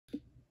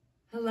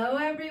Hello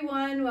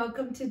everyone,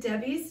 welcome to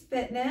Debbie's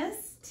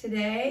Fitness.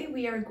 Today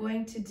we are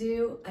going to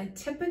do a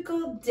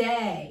typical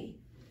day.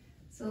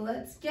 So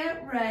let's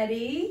get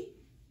ready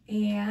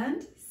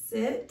and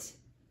sit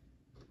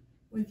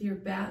with your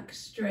back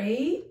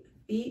straight,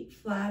 feet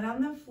flat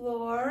on the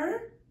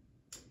floor.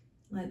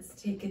 Let's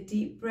take a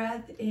deep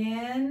breath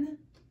in.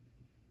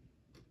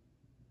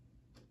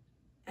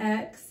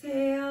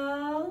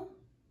 Exhale.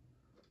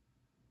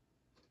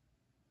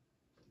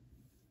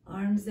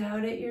 Arms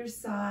out at your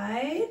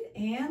side,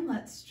 and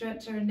let's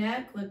stretch our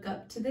neck, look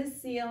up to the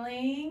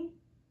ceiling.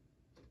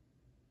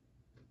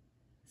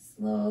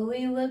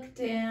 Slowly look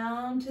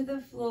down to the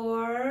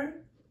floor.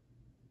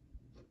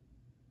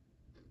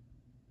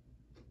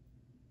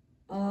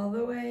 All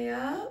the way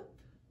up.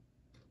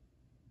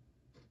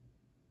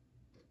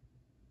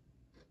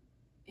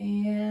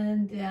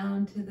 And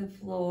down to the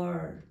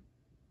floor.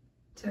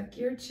 Tuck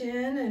your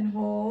chin and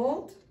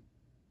hold.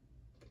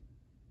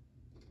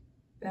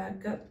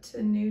 Back up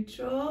to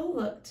neutral,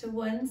 look to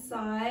one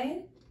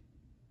side.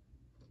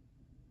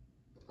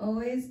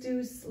 Always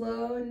do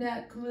slow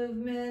neck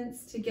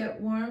movements to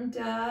get warmed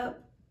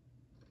up.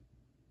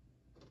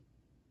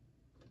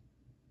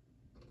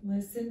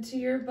 Listen to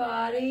your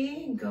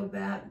body and go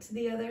back to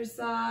the other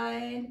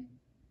side.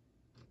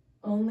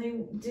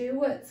 Only do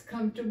what's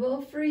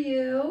comfortable for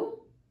you.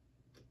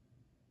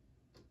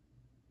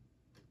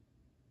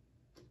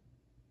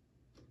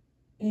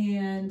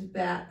 And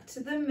back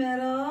to the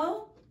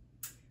middle.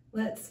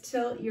 Let's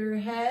tilt your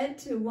head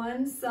to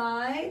one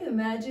side.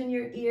 Imagine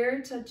your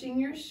ear touching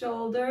your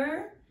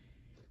shoulder.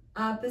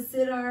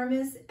 Opposite arm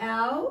is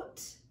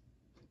out.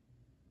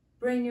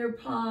 Bring your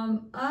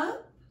palm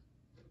up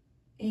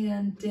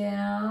and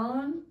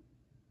down.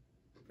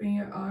 Bring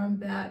your arm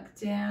back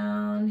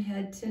down,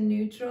 head to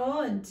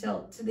neutral, and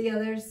tilt to the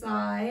other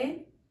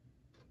side.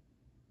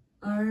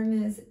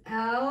 Arm is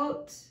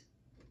out,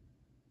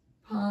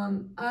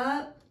 palm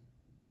up,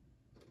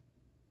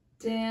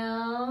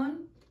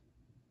 down,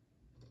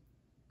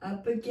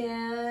 up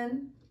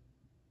again,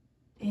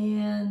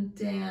 and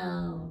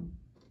down.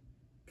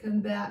 Come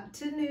back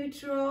to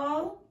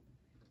neutral.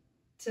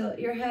 Tilt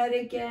your head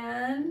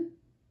again.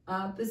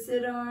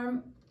 Opposite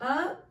arm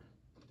up.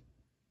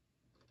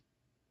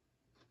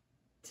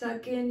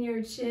 Tuck in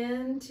your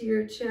chin to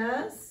your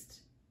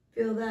chest.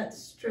 Feel that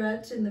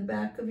stretch in the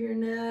back of your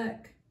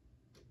neck.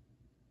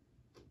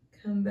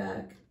 Come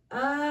back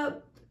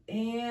up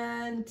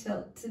and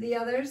tilt to the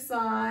other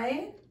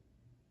side.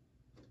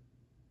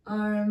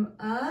 Arm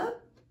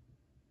up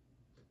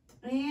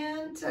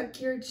and tuck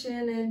your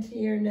chin into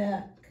your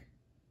neck.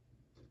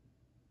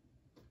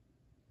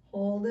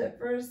 Hold it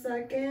for a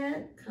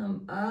second,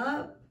 come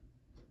up,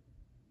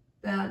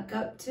 back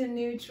up to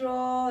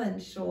neutral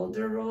and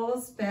shoulder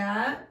rolls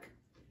back.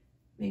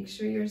 Make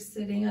sure you're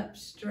sitting up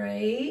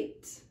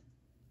straight.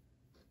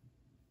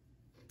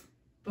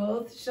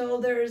 Both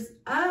shoulders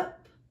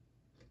up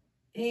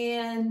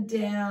and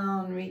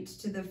down, reach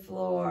to the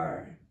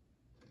floor.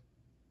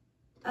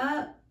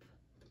 Up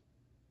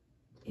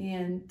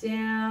and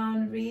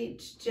down,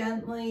 reach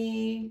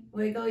gently,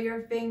 wiggle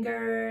your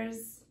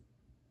fingers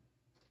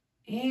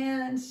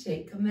and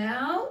shake them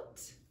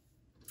out.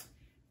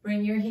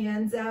 Bring your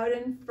hands out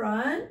in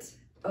front,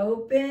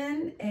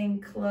 open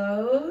and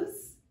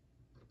close.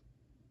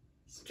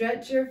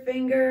 Stretch your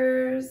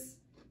fingers,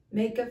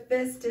 make a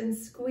fist and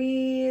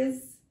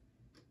squeeze,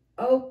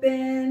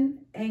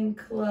 open and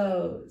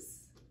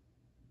close.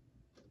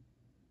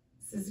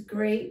 This is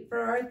great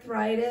for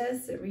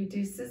arthritis. It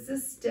reduces the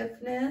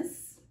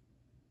stiffness.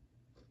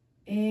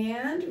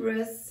 And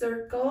wrist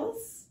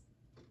circles.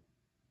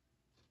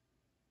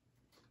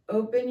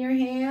 Open your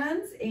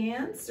hands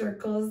and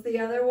circles the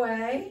other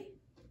way.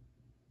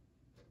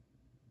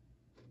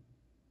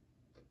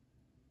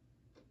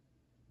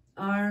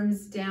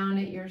 Arms down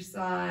at your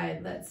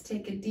side. Let's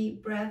take a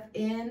deep breath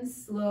in.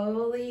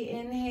 Slowly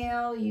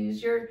inhale.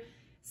 Use your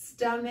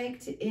stomach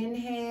to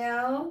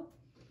inhale.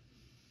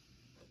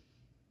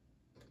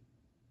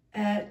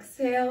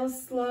 Exhale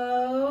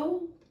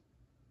slow.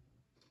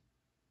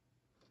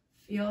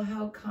 Feel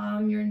how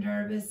calm your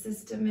nervous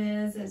system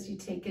is as you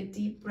take a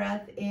deep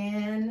breath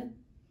in.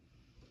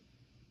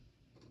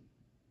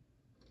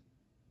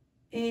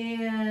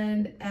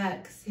 And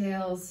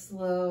exhale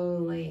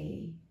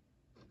slowly.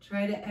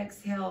 Try to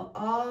exhale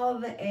all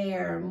the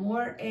air.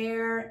 More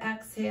air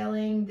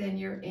exhaling than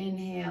you're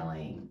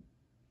inhaling.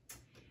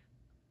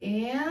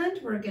 And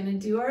we're going to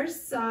do our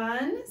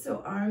sun.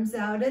 So arms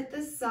out at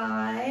the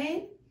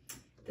side.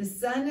 The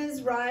sun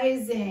is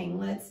rising.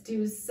 Let's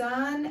do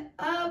sun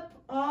up,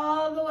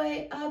 all the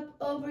way up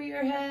over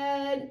your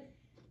head.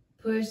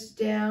 Push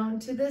down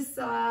to the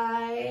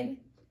side.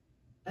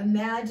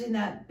 Imagine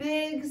that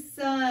big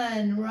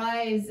sun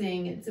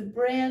rising. It's a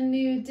brand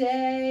new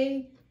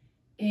day.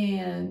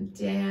 And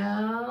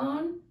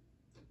down.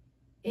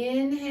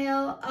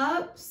 Inhale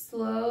up,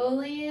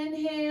 slowly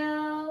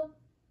inhale.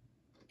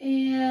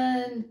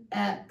 And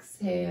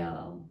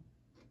exhale.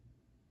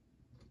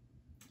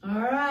 All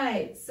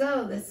right,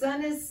 so the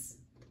sun is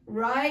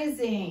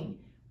rising.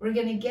 We're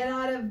gonna get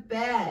out of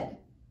bed.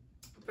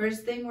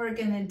 First thing we're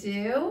gonna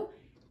do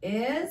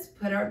is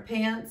put our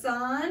pants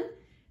on.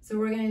 So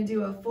we're gonna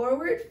do a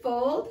forward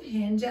fold,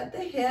 hinge at the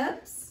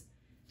hips,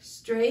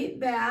 straight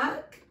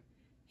back,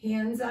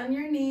 hands on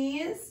your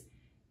knees.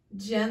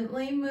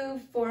 Gently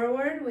move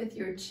forward with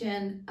your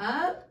chin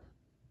up.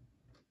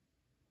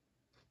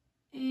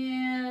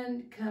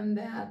 And come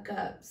back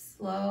up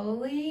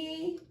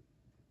slowly.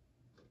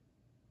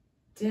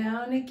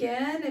 Down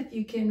again, if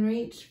you can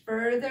reach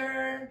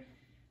further.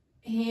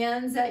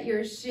 Hands at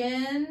your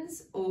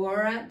shins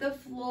or at the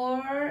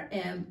floor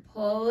and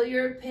pull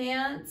your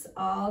pants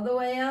all the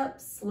way up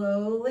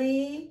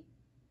slowly.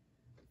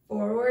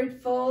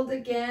 Forward fold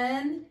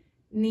again.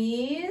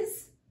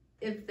 Knees,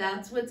 if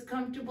that's what's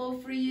comfortable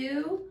for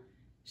you.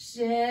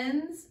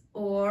 Shins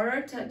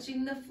or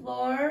touching the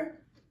floor.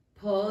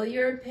 Pull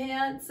your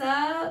pants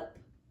up.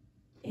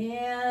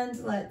 And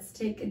let's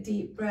take a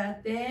deep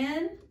breath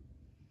in.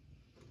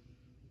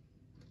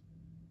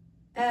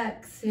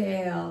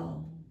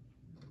 Exhale.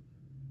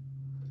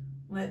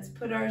 Let's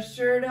put our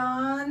shirt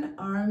on,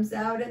 arms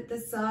out at the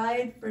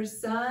side for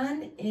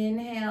sun.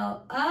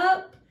 Inhale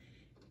up,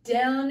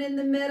 down in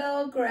the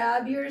middle,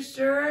 grab your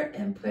shirt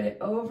and put it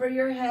over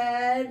your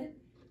head.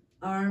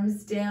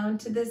 Arms down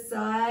to the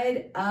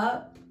side,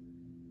 up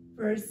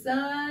for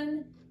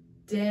sun,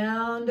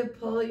 down to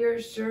pull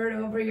your shirt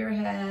over your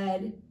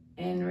head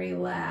and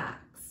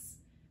relax.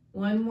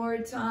 One more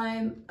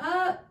time,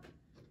 up,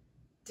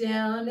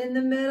 down in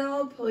the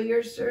middle, pull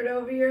your shirt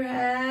over your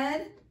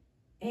head.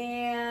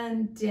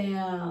 And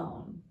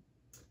down.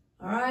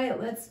 All right,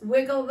 let's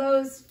wiggle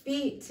those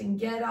feet and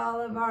get all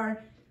of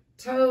our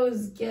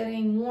toes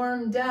getting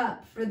warmed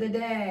up for the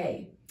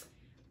day.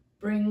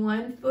 Bring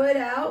one foot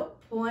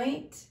out,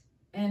 point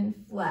and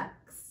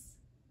flex.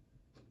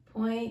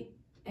 Point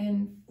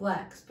and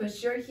flex.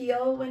 Push your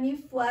heel when you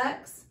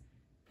flex.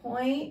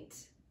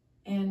 Point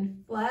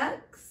and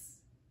flex.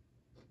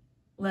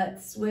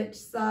 Let's switch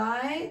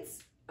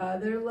sides.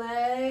 Other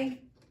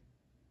leg.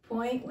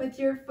 Point with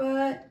your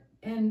foot.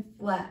 And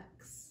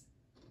flex.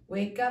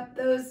 Wake up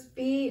those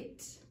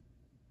feet.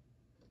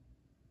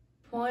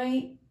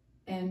 Point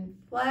and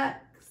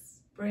flex.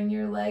 Bring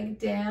your leg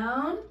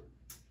down.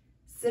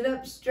 Sit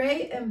up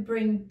straight and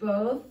bring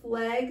both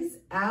legs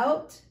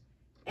out.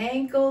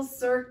 Ankle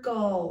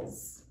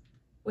circles.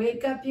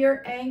 Wake up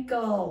your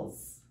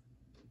ankles.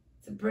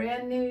 It's a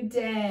brand new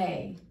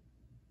day.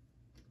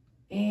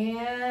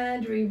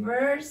 And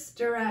reverse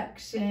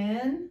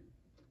direction.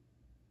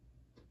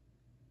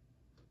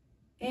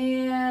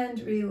 And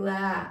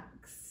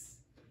relax.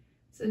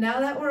 So now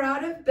that we're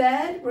out of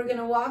bed, we're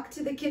gonna walk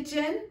to the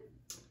kitchen.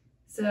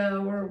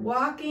 So we're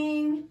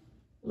walking,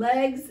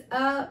 legs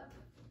up.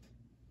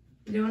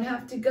 You don't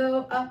have to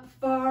go up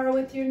far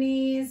with your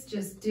knees.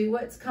 Just do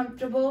what's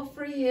comfortable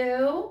for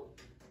you.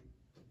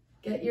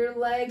 Get your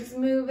legs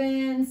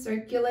moving,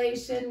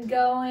 circulation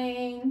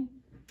going.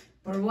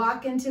 We're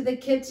walking to the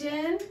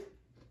kitchen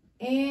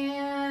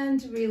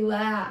and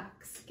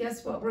relax.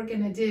 Guess what we're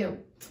gonna do?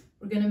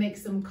 We're gonna make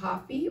some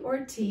coffee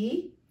or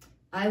tea.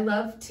 I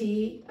love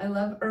tea, I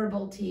love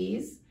herbal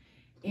teas.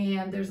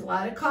 And there's a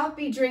lot of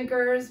coffee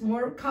drinkers,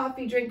 more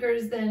coffee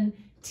drinkers than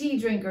tea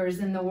drinkers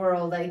in the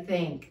world, I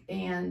think.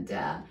 And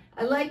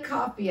I like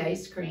coffee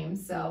ice cream,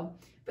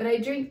 but I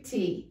drink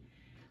tea.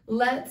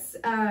 Let's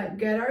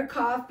get our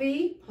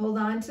coffee, hold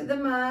on to the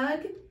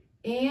mug,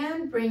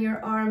 and bring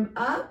your arm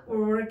up.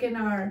 We're working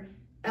our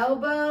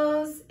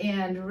elbows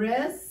and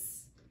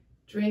wrists,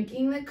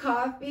 drinking the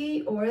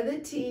coffee or the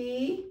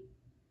tea.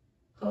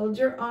 Hold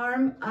your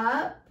arm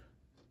up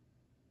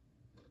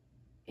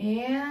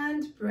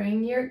and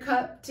bring your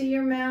cup to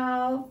your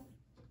mouth.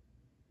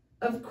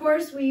 Of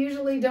course, we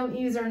usually don't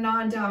use our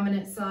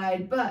non-dominant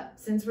side, but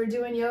since we're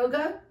doing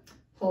yoga,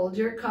 hold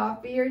your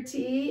coffee or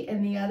tea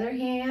in the other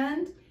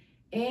hand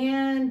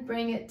and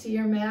bring it to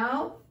your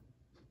mouth.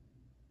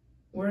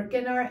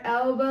 Working our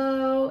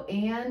elbow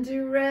and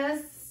your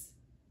wrists.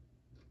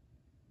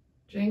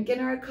 Drinking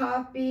our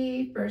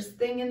coffee first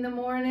thing in the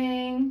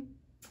morning.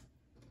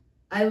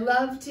 I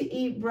love to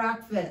eat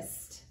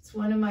breakfast. It's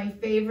one of my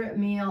favorite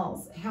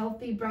meals. A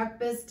healthy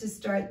breakfast to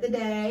start the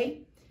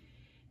day.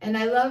 And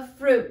I love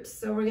fruit,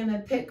 so we're gonna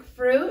pick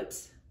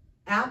fruit.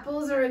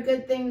 Apples are a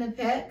good thing to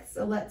pick,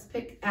 so let's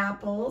pick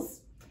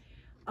apples.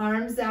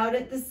 Arms out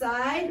at the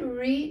side,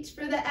 reach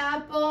for the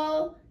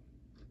apple,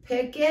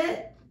 pick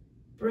it,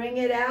 bring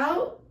it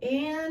out,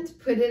 and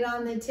put it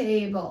on the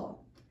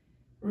table.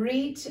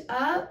 Reach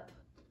up,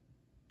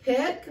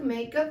 pick,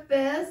 make a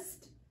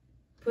fist,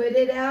 put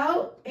it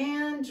out,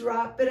 and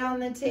drop it on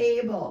the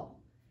table.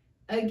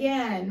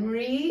 Again,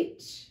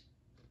 reach,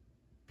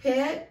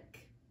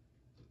 pick,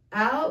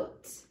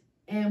 out,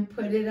 and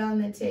put it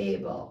on the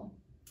table.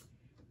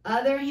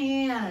 Other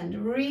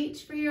hand,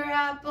 reach for your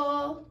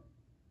apple,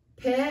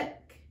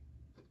 pick,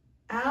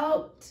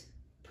 out,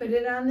 put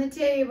it on the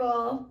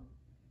table.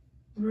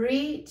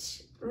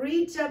 Reach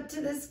up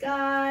to the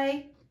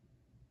sky,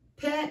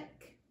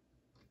 pick,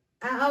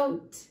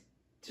 out,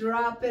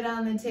 drop it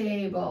on the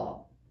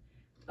table.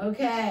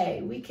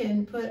 Okay, we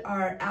can put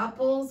our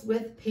apples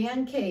with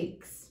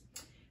pancakes.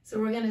 So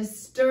we're going to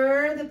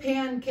stir the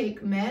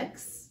pancake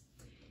mix.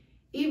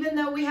 Even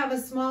though we have a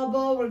small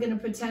bowl, we're going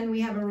to pretend we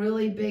have a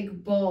really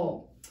big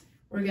bowl.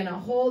 We're going to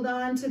hold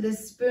on to the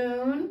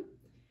spoon,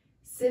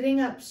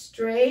 sitting up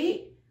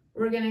straight.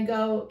 We're going to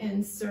go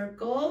in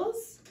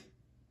circles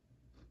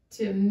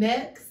to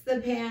mix the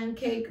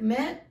pancake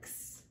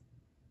mix.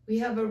 We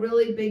have a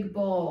really big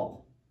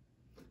bowl.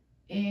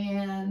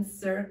 And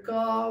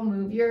circle,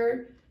 move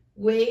your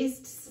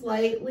waist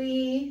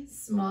slightly,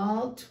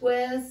 small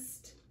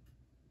twist,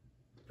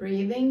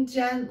 breathing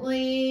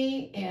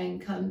gently, and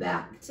come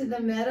back to the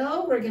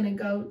middle. We're gonna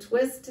go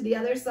twist to the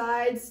other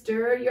side,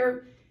 stir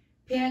your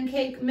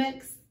pancake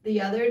mix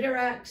the other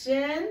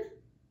direction,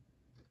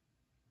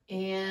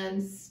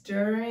 and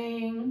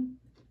stirring,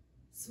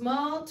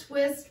 small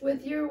twist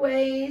with your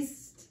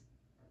waist.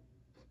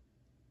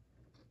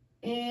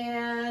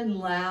 And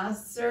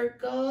last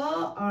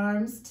circle,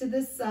 arms to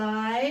the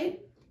side.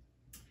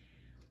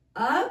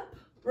 Up,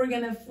 we're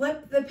gonna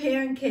flip the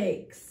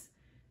pancakes.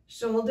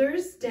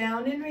 Shoulders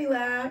down and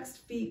relaxed,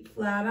 feet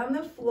flat on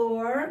the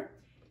floor.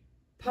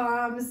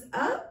 Palms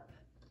up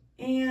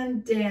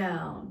and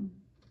down.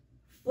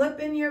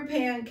 Flipping your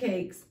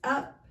pancakes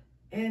up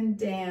and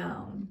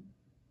down.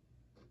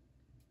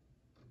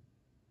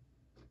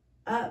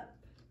 Up,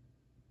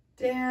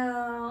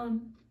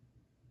 down,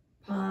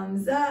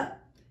 palms up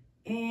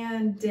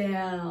and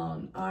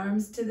down.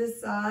 Arms to the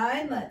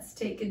side. Let's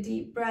take a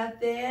deep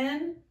breath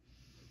in.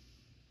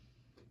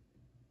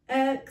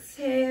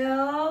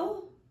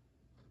 Exhale.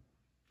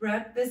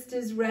 Breakfast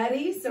is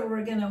ready, so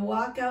we're gonna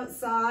walk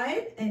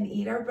outside and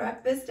eat our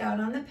breakfast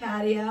out on the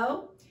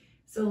patio.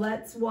 So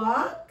let's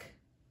walk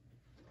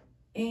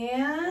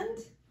and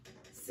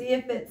see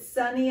if it's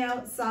sunny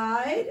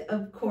outside.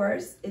 Of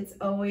course, it's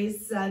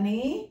always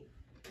sunny.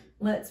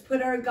 Let's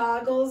put our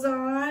goggles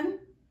on,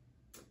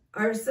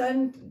 our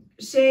sun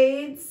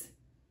shades,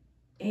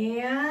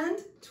 and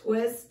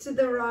twist to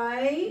the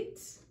right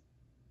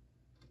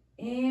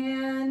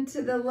and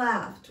to the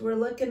left. We're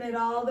looking at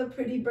all the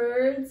pretty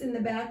birds in the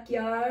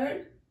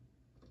backyard.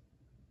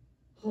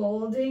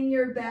 Holding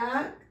your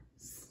back,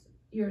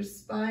 your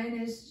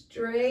spine is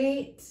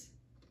straight.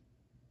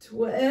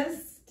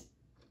 Twist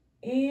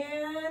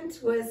and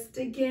twist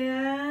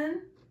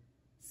again.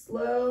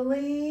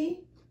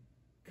 Slowly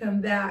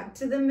come back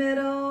to the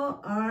middle,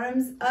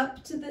 arms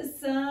up to the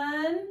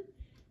sun,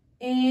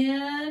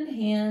 and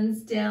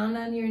hands down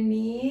on your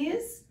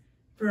knees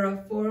for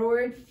a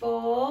forward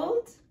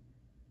fold.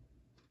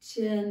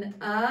 Chin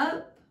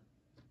up,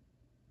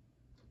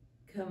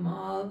 come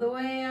all the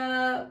way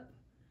up,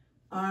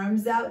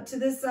 arms out to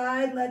the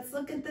side. Let's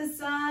look at the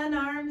sun,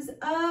 arms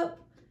up.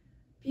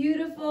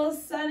 Beautiful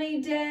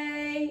sunny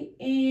day,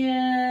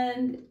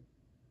 and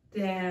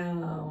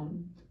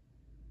down.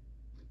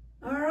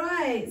 All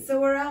right, so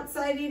we're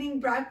outside eating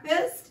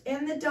breakfast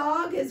and the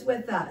dog is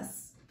with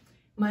us.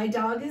 My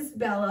dog is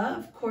Bella.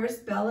 Of course,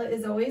 Bella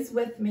is always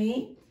with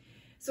me.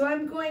 So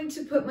I'm going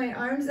to put my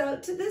arms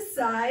out to the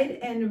side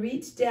and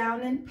reach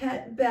down and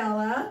pet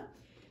Bella.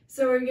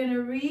 So we're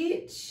gonna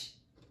reach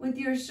with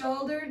your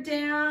shoulder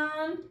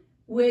down,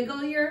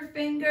 wiggle your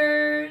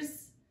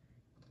fingers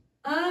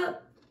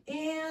up,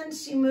 and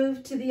she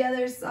moved to the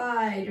other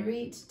side.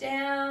 Reach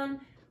down,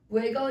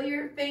 wiggle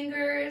your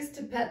fingers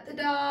to pet the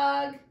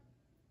dog,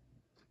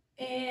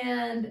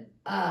 and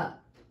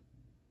up.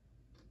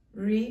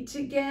 Reach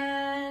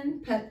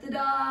again, pet the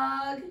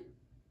dog,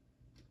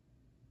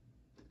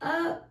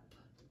 up.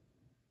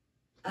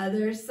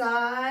 Other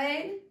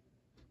side,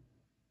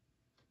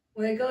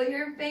 wiggle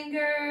your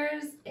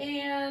fingers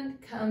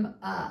and come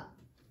up.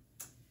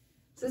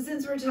 So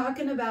since we're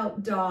talking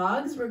about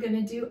dogs, we're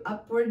gonna do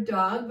upward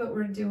dog, but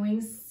we're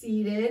doing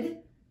seated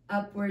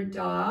upward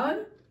dog.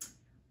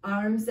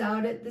 Arms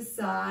out at the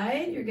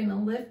side. You're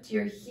gonna lift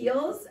your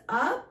heels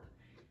up,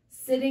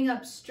 sitting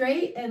up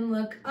straight and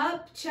look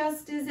up.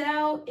 Chest is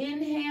out.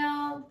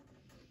 Inhale.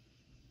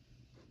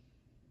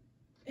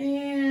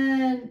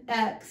 And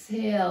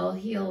exhale.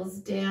 Heels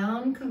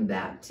down. Come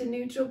back to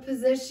neutral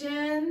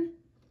position.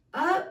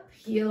 Up.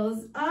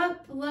 Heels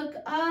up. Look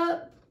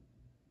up.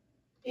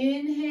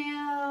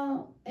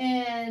 Inhale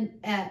and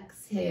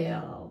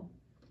exhale.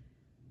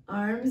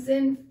 Arms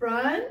in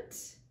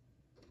front.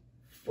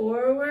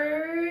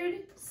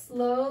 Forward.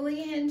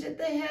 Slowly hinge at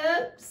the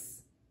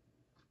hips.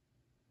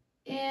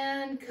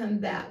 And come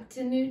back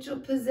to neutral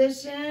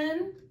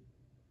position.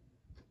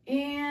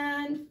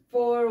 And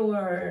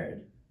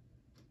forward.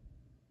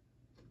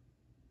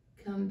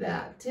 Come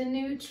back to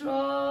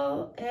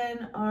neutral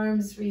and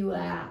arms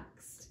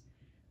relaxed.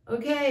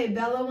 Okay,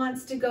 Bella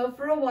wants to go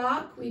for a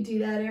walk. We do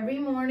that every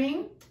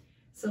morning.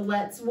 So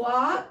let's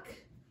walk.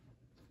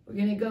 We're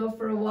gonna go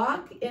for a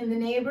walk in the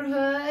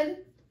neighborhood.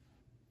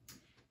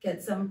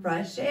 Get some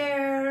fresh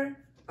air.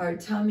 Our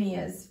tummy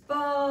is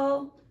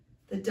full.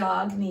 The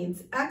dog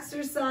needs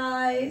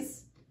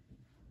exercise.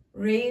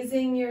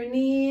 Raising your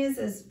knees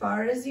as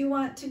far as you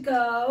want to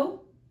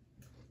go.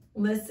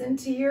 Listen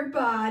to your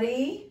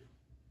body.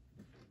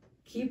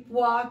 Keep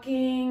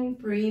walking,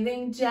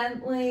 breathing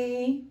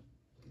gently.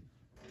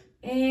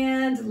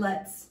 And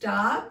let's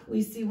stop.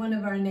 We see one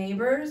of our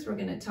neighbors. We're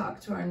going to talk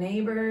to our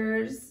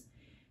neighbors.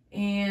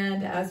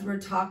 And as we're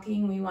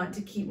talking, we want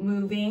to keep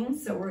moving.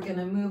 So we're going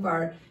to move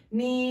our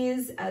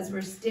knees as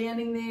we're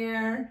standing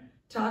there,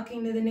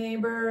 talking to the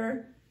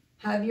neighbor.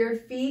 Have your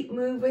feet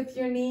move with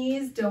your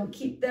knees. Don't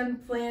keep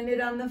them planted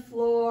on the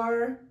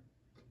floor.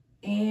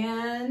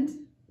 And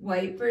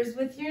wipers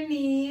with your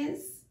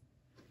knees.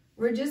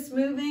 We're just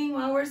moving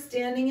while we're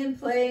standing in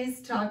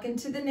place, talking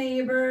to the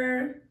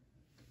neighbor.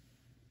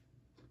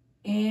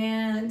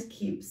 And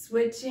keep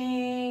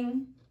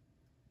switching.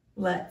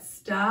 Let's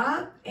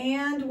stop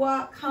and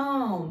walk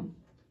home.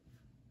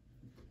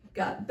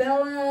 Got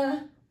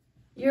Bella.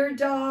 Your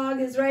dog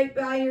is right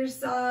by your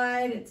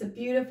side. It's a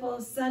beautiful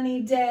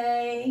sunny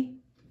day.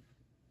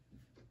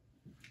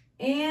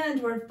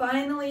 And we're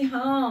finally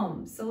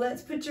home. So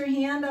let's put your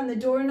hand on the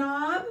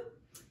doorknob.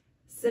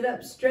 Sit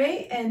up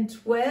straight and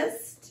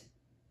twist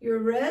your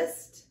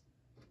wrist.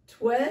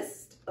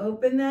 Twist.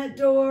 Open that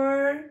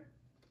door.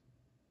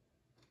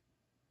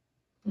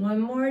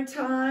 One more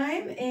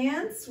time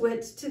and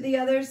switch to the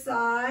other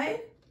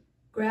side.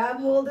 Grab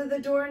hold of the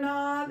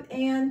doorknob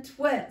and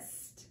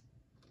twist.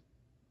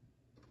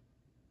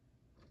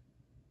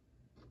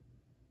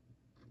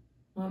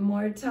 One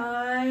more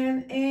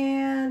time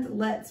and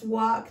let's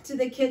walk to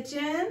the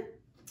kitchen.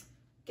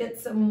 Get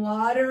some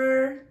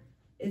water.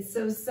 It's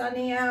so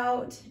sunny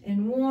out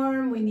and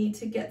warm. We need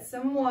to get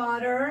some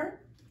water.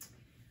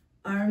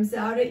 Arms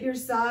out at your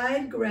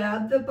side.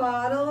 Grab the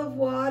bottle of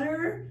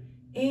water.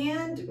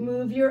 And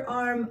move your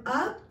arm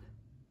up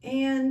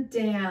and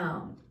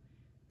down.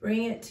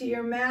 Bring it to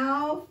your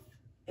mouth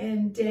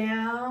and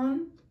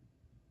down.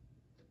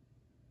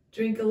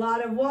 Drink a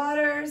lot of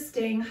water.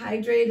 Staying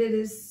hydrated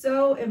is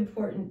so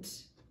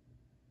important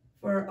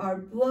for our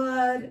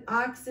blood,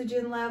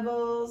 oxygen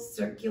levels,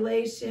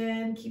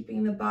 circulation,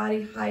 keeping the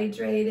body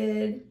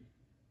hydrated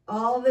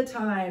all the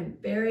time.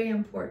 Very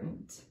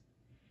important.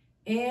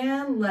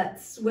 And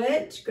let's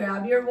switch.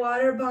 Grab your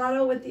water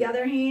bottle with the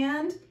other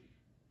hand.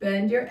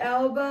 Bend your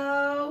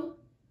elbow.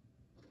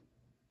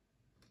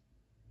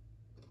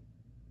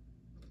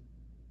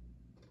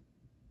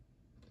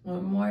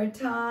 One more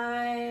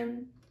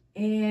time.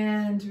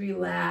 And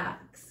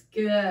relax.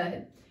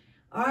 Good.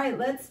 All right,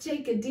 let's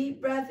take a deep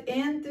breath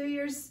in through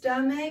your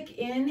stomach.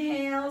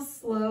 Inhale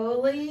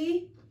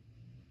slowly.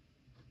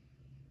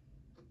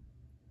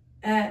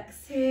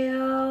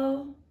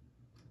 Exhale.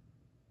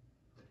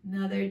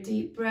 Another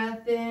deep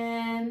breath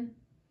in.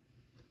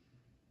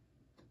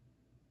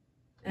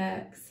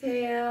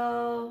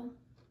 Exhale.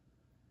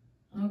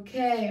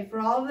 Okay, for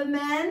all the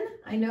men,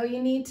 I know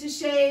you need to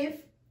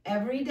shave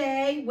every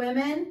day.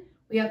 Women,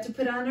 we have to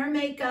put on our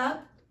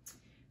makeup.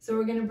 So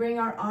we're going to bring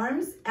our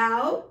arms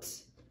out.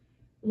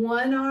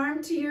 One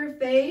arm to your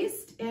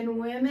face. And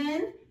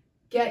women,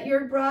 get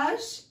your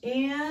brush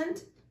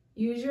and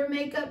use your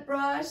makeup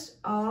brush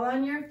all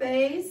on your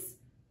face.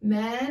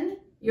 Men,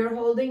 you're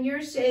holding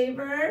your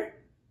shaver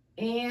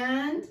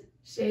and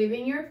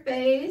shaving your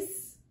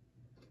face.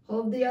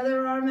 Hold the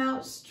other arm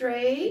out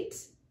straight.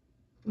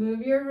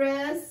 Move your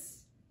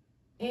wrists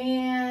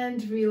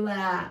and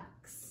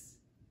relax.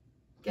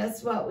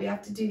 Guess what? We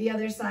have to do the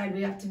other side.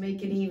 We have to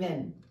make it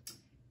even.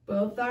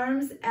 Both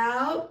arms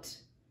out.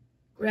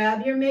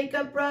 Grab your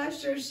makeup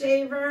brush or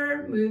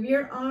shaver. Move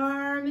your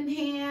arm and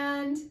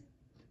hand.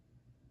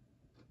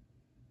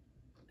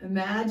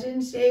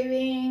 Imagine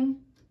shaving,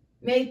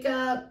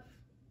 makeup,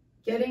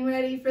 getting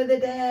ready for the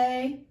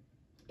day.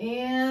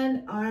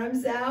 And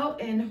arms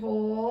out and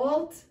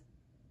hold.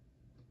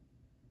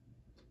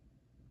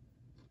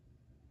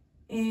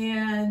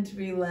 And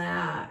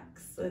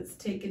relax. Let's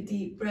take a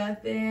deep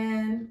breath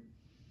in.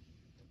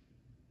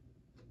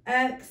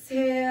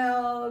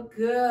 Exhale.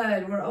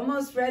 Good. We're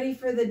almost ready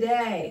for the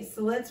day.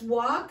 So let's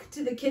walk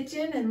to the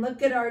kitchen and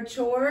look at our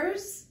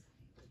chores.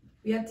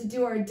 We have to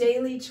do our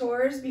daily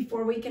chores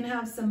before we can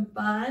have some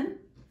fun.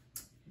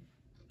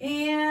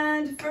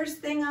 And first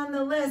thing on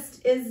the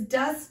list is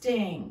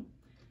dusting.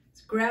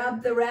 Let's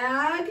grab the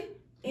rag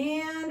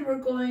and we're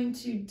going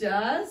to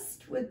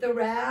dust with the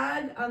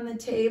rag on the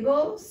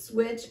table.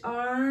 Switch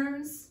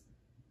arms,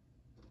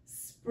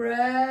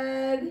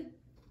 spread,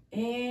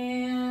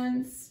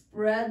 and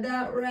spread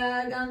that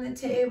rag on the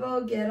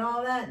table. Get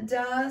all that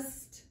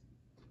dust.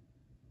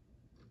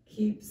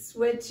 Keep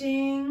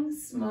switching.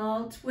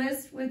 Small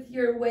twist with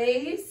your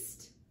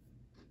waist.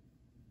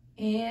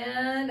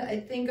 And I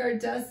think our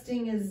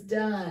dusting is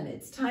done.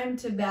 It's time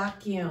to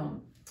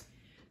vacuum.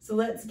 So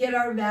let's get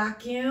our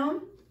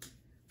vacuum.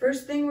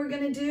 First thing we're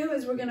going to do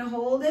is we're going to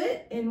hold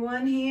it in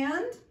one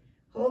hand,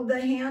 hold the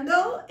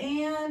handle,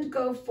 and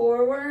go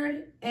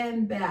forward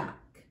and back.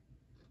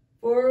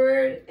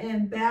 Forward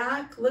and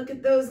back. Look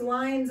at those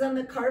lines on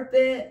the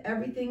carpet.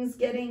 Everything's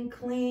getting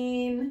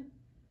clean.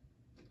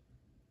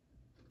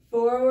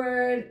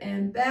 Forward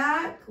and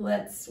back.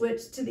 Let's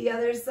switch to the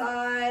other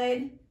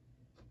side.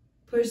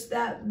 Push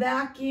that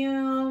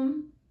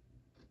vacuum.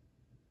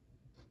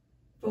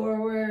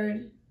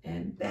 Forward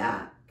and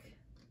back.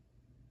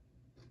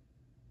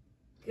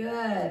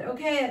 Good.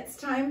 Okay, it's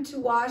time to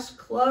wash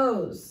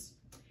clothes.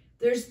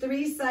 There's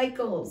 3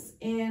 cycles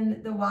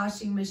in the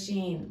washing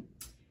machine.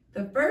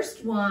 The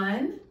first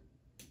one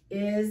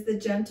is the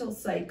gentle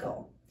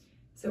cycle.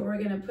 So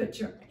we're gonna put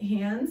your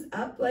hands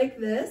up like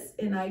this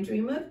in I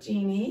Dream of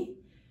Jeannie.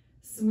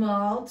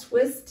 Small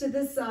twist to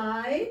the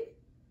side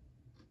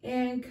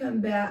and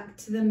come back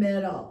to the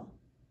middle.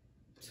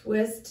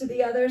 Twist to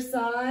the other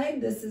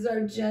side. This is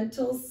our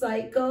gentle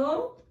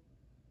cycle.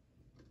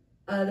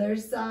 Other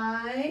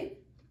side,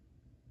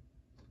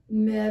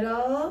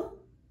 middle,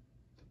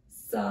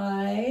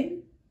 side,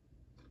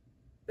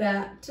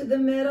 back to the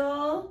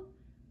middle.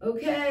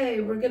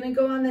 Okay, we're gonna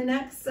go on the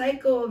next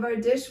cycle of our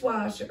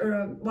dishwasher,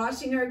 or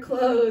washing our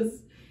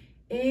clothes,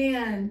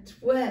 and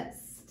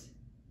twist.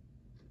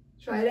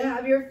 Try to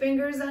have your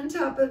fingers on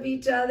top of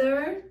each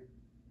other.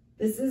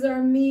 This is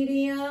our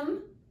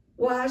medium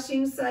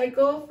washing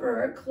cycle for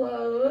our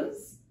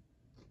clothes.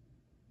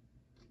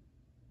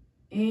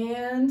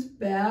 And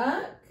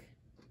back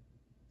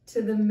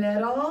to the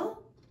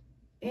middle,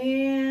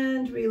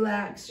 and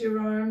relax your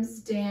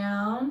arms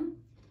down.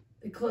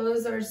 The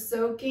clothes are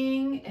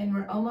soaking and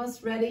we're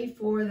almost ready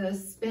for the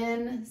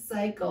spin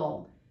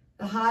cycle,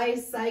 the high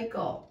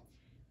cycle.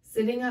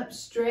 Sitting up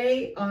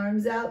straight,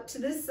 arms out to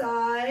the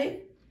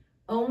side.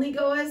 Only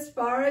go as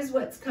far as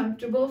what's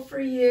comfortable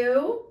for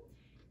you.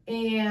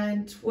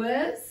 And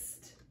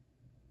twist.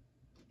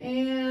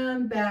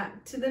 And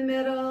back to the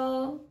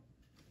middle.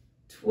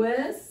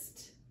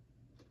 Twist.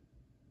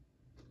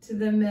 To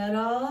the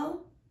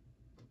middle.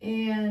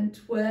 And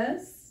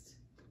twist.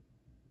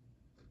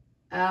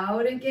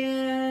 Out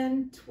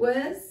again,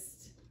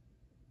 twist,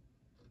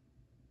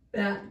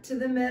 back to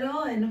the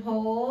middle and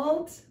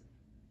hold.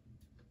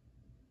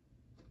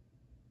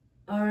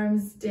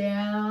 Arms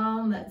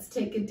down, let's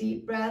take a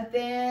deep breath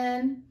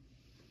in.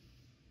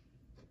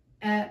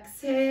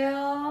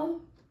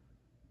 Exhale.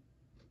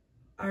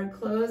 Our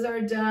clothes are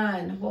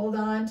done. Hold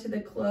on to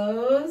the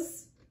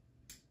clothes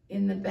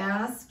in the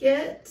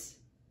basket.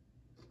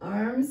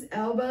 Arms,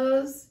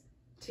 elbows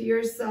to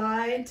your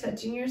side,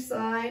 touching your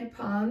side,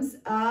 palms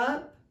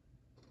up,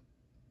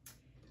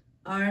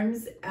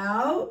 arms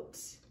out,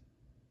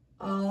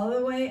 all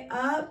the way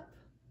up,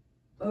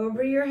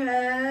 over your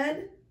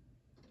head,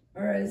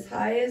 or as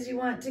high as you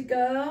want to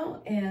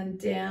go, and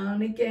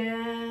down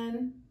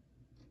again,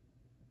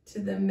 to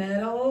the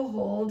middle.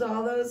 Hold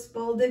all those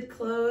folded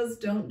clothes,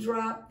 don't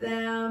drop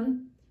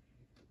them.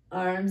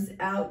 Arms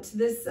out to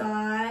the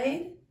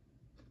side,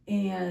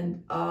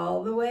 and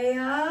all the way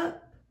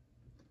up,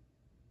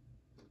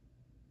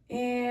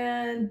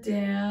 and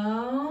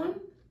down,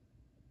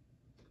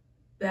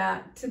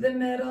 back to the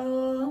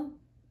middle,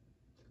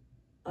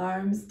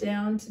 arms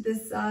down to the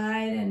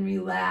side and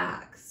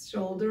relax.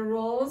 Shoulder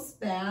rolls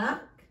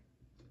back.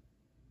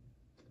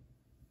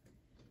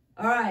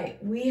 All right,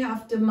 we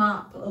have to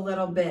mop a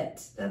little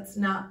bit. That's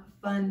not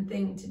a fun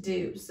thing to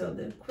do. So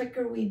the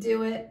quicker we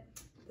do it,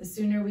 the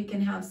sooner we can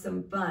have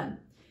some fun.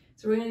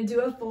 So we're gonna do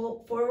a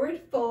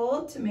forward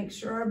fold to make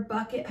sure our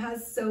bucket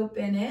has soap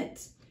in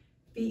it.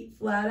 Feet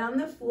flat on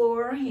the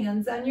floor,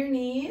 hands on your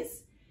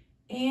knees,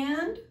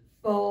 and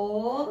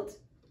fold,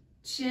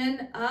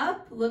 chin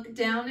up, look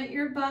down at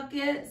your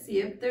bucket, see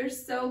if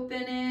there's soap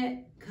in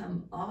it,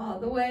 come all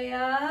the way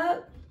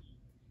up,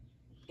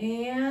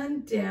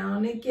 and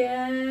down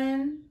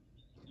again,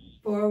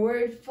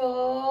 forward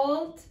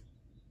fold,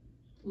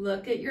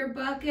 look at your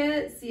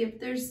bucket, see if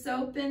there's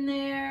soap in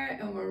there,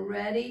 and we're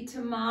ready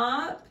to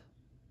mop.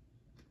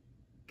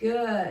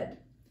 Good.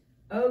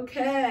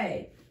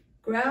 Okay.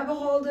 Grab a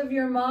hold of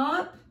your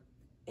mop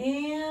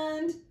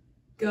and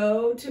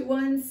go to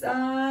one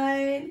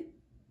side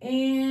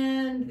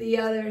and the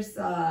other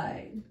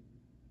side.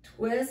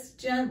 Twist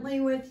gently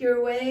with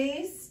your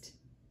waist,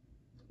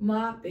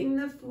 mopping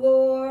the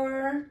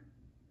floor,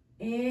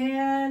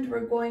 and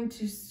we're going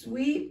to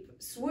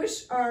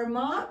swoosh our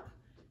mop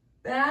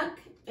back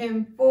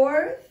and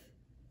forth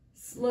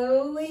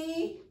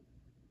slowly,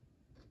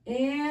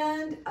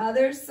 and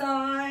other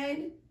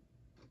side.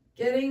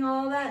 Getting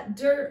all that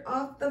dirt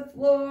off the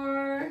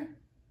floor.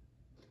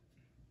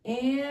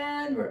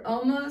 And we're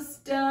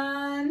almost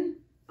done.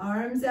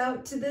 Arms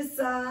out to the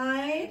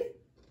side.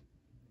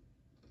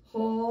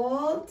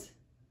 Hold.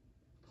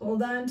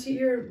 Hold on to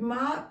your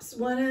mops,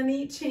 one on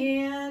each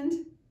hand.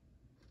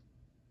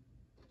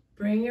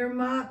 Bring your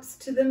mops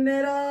to the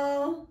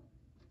middle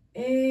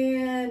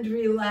and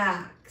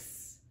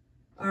relax.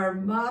 Our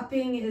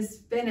mopping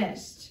is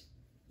finished.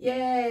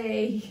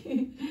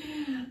 Yay.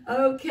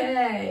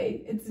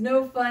 Okay, it's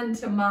no fun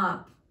to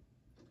mop.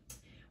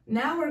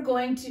 Now we're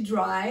going to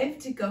drive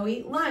to go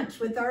eat lunch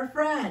with our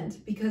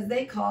friend because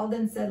they called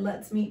and said,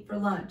 let's meet for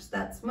lunch.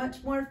 That's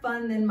much more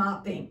fun than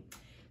mopping.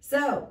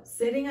 So,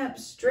 sitting up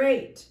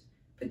straight,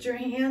 put your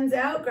hands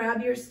out,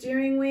 grab your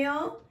steering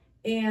wheel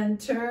and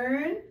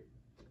turn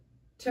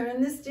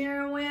the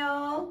steering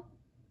wheel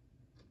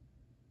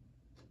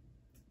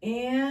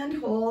and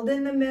hold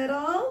in the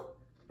middle.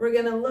 We're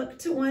gonna look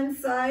to one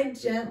side,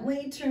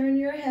 gently turn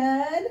your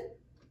head.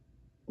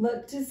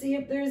 Look to see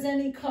if there's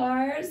any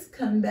cars.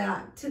 Come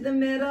back to the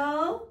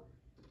middle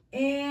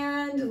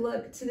and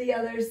look to the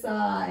other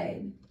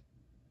side.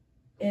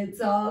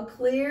 It's all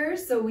clear,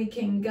 so we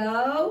can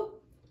go.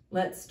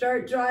 Let's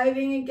start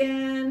driving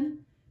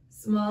again.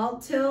 Small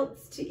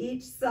tilts to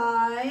each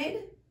side.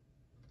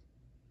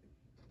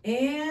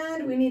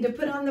 And we need to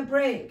put on the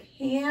brake.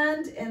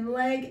 Hand and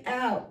leg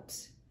out.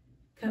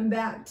 Come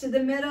back to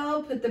the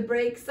middle. Put the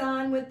brakes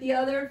on with the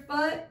other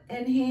foot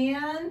and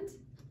hand.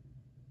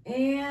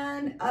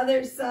 And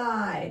other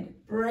side.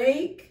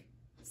 Brake.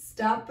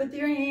 Stop with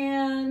your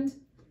hand.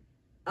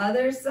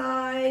 Other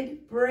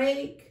side.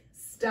 Brake.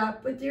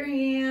 Stop with your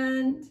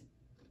hand.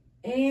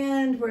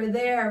 And we're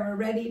there. We're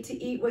ready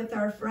to eat with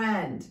our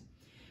friend.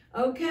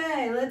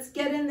 Okay, let's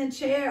get in the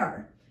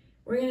chair.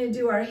 We're going to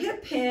do our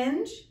hip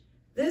hinge.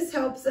 This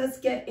helps us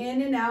get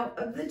in and out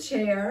of the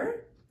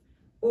chair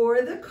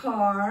or the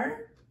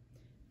car.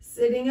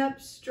 Sitting up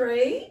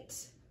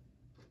straight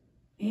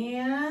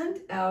and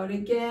out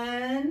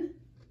again.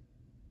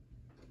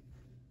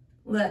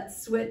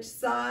 Let's switch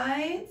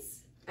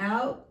sides,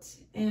 out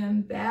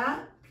and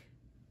back.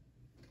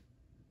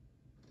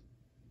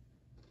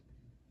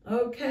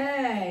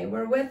 Okay,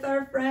 we're with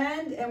our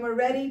friend and we're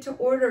ready to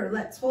order.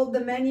 Let's hold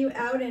the menu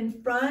out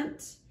in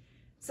front.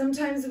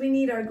 Sometimes we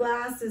need our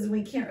glasses and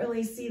we can't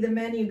really see the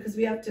menu because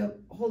we have to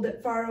hold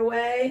it far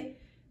away.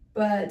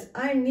 But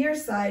I'm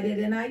nearsighted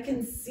and I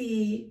can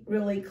see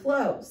really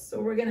close.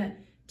 So we're gonna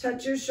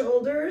touch your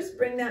shoulders,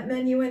 bring that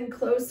menu in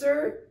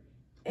closer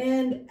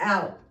and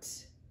out.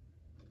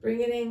 Bring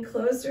it in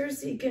closer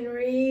so you can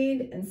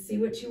read and see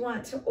what you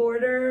want to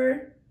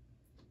order.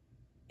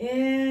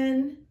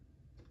 In,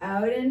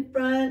 out in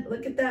front,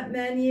 look at that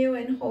menu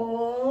and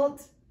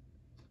hold.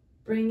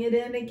 Bring it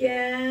in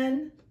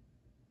again,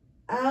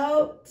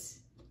 out,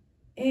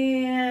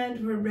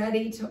 and we're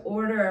ready to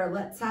order.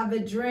 Let's have a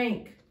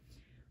drink.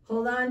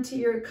 Hold on to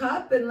your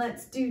cup and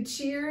let's do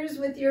cheers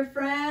with your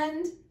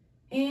friend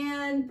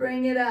and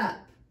bring it up.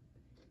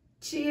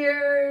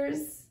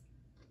 Cheers.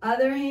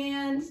 Other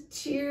hand,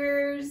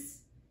 cheers.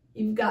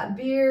 You've got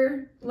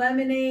beer,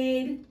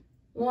 lemonade,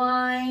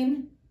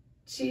 wine,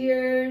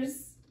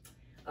 cheers.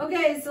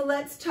 Okay, so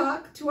let's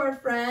talk to our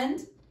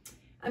friend.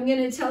 I'm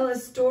going to tell a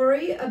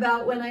story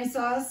about when I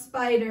saw a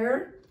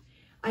spider.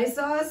 I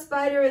saw a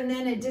spider and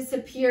then it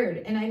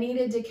disappeared and I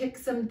needed to kick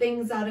some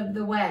things out of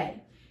the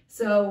way.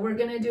 So we're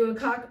going to do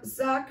a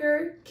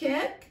soccer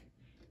kick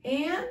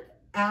and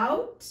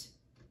out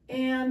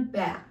and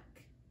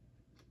back.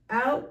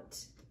 Out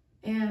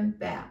and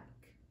back.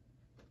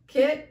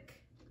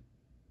 Kick,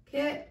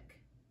 kick.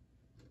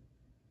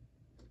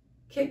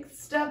 Kick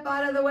stuff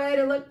out of the way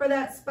to look for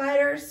that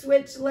spider.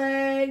 Switch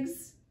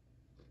legs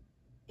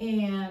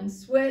and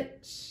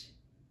switch.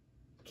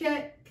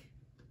 Kick,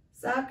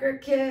 soccer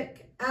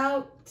kick,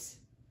 out.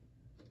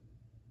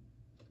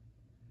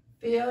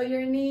 Feel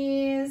your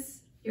knees.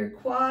 Your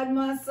quad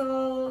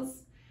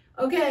muscles.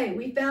 Okay,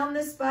 we found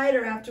the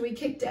spider after we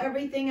kicked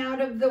everything out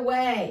of the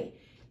way.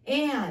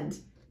 And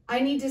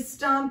I need to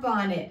stomp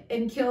on it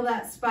and kill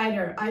that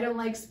spider. I don't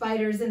like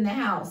spiders in the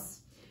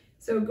house.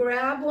 So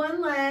grab one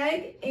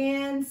leg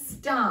and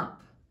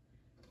stomp.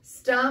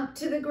 Stomp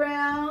to the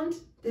ground.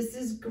 This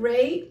is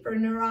great for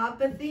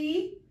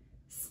neuropathy.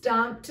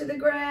 Stomp to the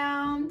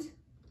ground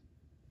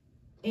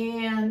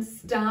and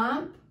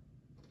stomp.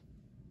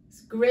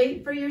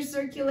 Great for your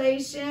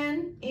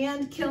circulation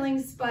and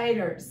killing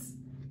spiders.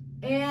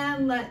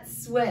 And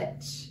let's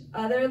switch.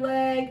 Other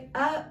leg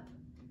up,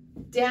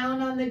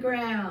 down on the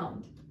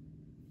ground.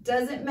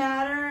 Doesn't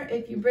matter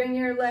if you bring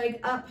your leg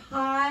up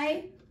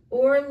high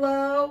or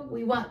low.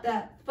 We want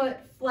that foot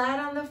flat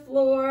on the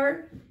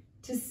floor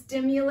to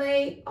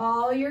stimulate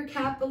all your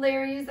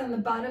capillaries on the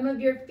bottom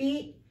of your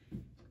feet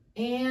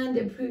and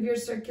improve your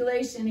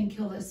circulation and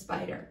kill the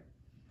spider.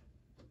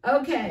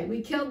 Okay,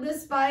 we killed the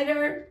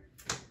spider.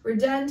 We're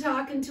done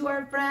talking to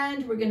our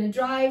friend. We're going to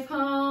drive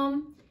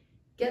home.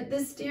 Get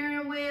the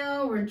steering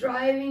wheel. We're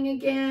driving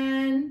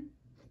again.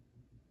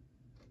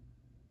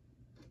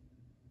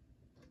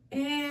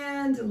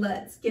 And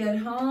let's get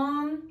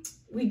home.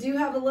 We do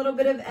have a little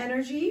bit of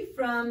energy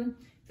from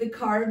the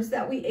carbs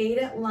that we ate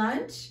at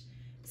lunch.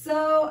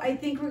 So I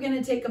think we're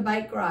going to take a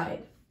bike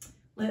ride.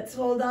 Let's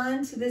hold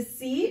on to the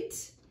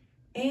seat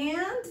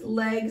and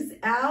legs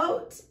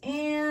out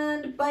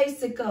and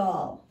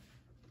bicycle.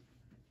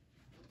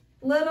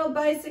 Little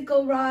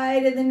bicycle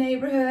ride in the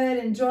neighborhood,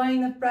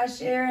 enjoying the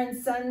fresh air and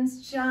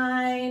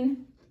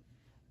sunshine.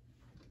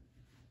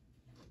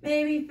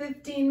 Maybe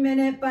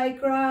 15-minute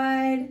bike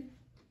ride.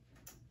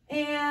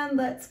 And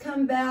let's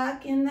come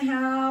back in the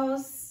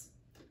house.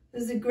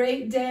 This is a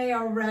great day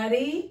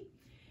already.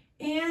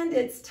 And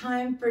it's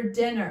time for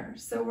dinner.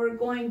 So we're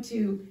going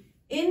to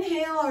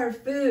inhale our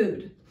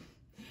food.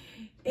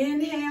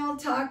 Inhale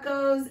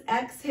tacos,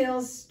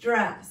 exhale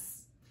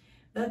stress.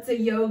 That's a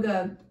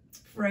yoga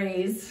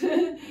phrase.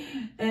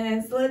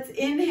 And so let's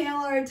inhale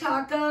our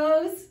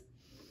tacos.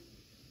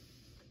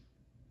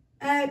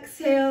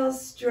 Exhale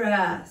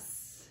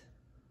stress.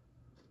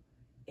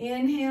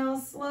 Inhale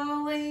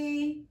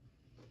slowly.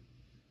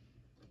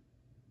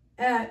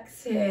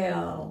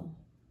 exhale.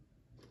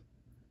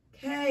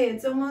 Okay,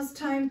 it's almost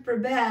time for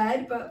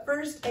bed, but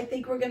first I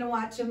think we're gonna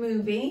watch a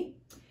movie.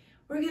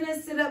 We're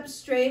gonna sit up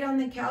straight on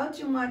the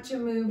couch and watch a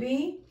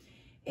movie.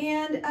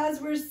 And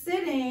as we're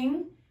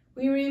sitting,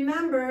 we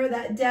remember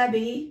that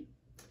Debbie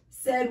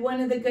said one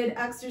of the good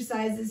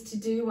exercises to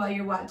do while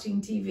you're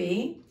watching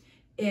TV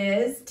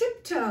is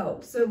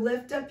tiptoe. So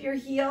lift up your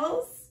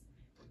heels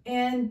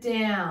and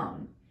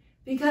down.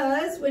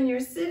 Because when you're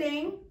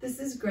sitting, this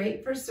is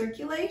great for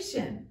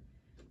circulation.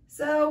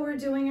 So we're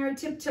doing our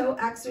tiptoe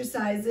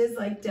exercises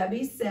like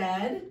Debbie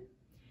said.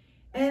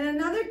 And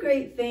another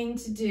great thing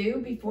to do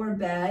before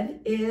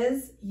bed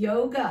is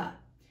yoga.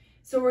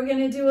 So we're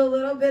going to do a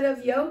little bit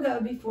of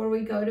yoga before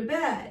we go to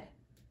bed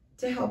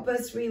to help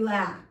us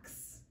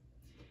relax.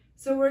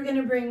 So we're going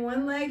to bring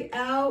one leg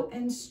out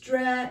and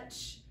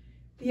stretch,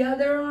 the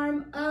other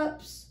arm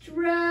up,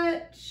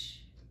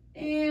 stretch,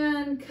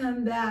 and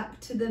come back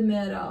to the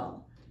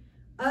middle.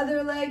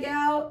 Other leg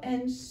out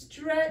and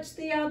stretch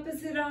the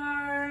opposite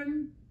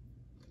arm,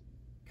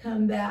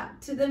 come back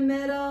to the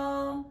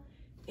middle,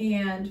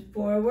 and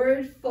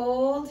forward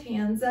fold,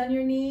 hands on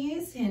your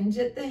knees, hinge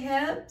at the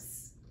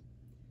hips.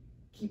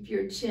 Keep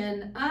your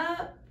chin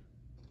up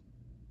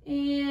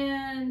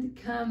and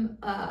come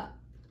up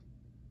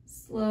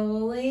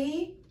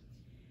slowly.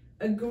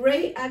 A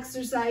great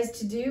exercise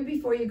to do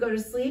before you go to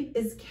sleep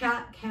is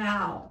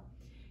cat-cow.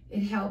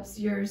 It helps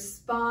your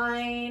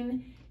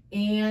spine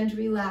and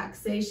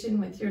relaxation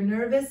with your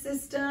nervous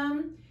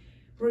system.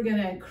 We're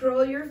gonna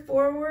curl your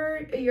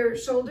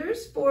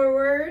shoulders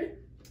forward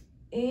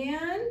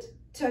and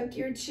tuck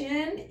your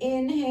chin.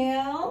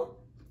 Inhale.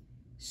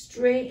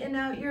 Straighten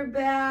out your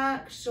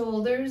back,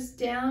 shoulders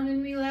down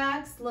and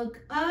relax.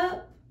 Look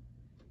up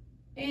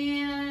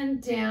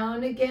and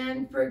down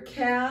again for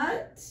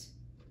cat.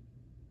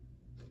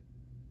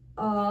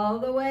 All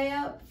the way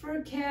up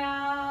for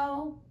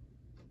cow.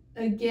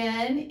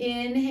 Again,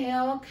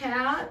 inhale,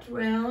 cat.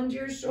 Round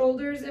your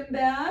shoulders and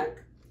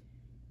back.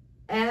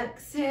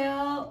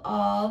 Exhale,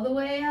 all the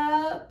way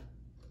up.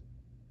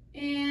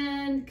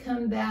 And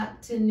come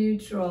back to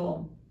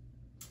neutral.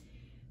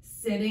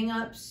 Sitting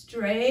up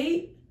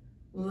straight,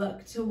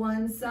 look to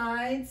one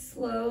side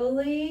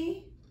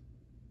slowly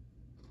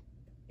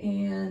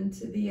and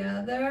to the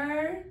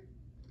other.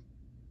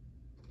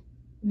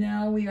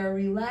 Now we are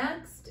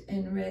relaxed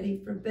and ready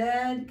for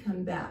bed.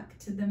 Come back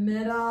to the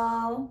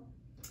middle.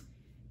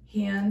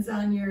 Hands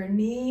on your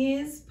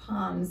knees,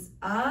 palms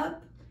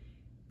up.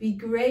 Be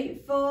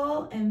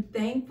grateful and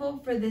thankful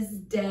for this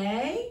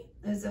day.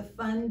 It was a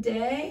fun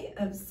day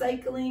of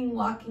cycling,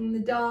 walking the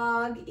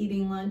dog,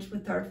 eating lunch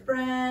with our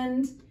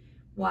friend,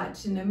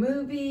 watching a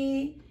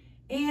movie,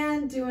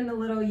 and doing a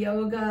little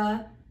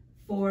yoga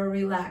for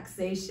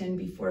relaxation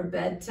before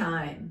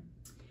bedtime.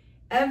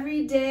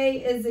 Every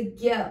day is a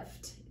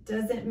gift. It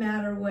doesn't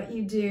matter what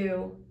you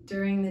do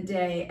during the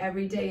day.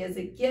 Every day is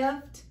a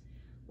gift.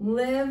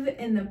 Live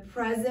in the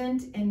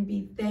present and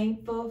be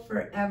thankful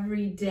for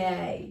every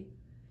day.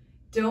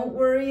 Don't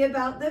worry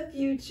about the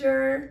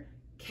future.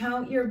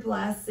 Count your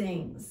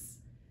blessings.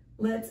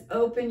 Let's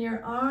open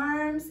your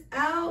arms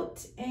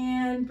out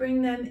and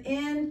bring them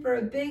in for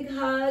a big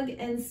hug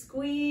and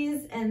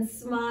squeeze and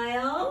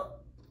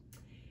smile.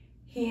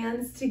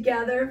 Hands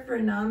together for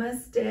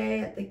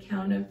namaste at the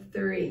count of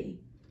 3.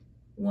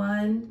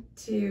 1,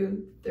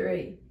 2,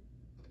 3.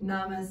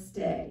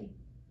 Namaste.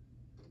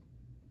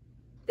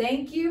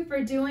 Thank you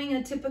for doing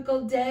a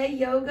typical day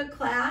yoga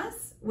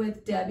class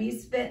with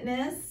Debbie's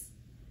Fitness.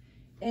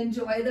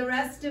 Enjoy the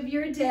rest of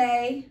your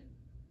day.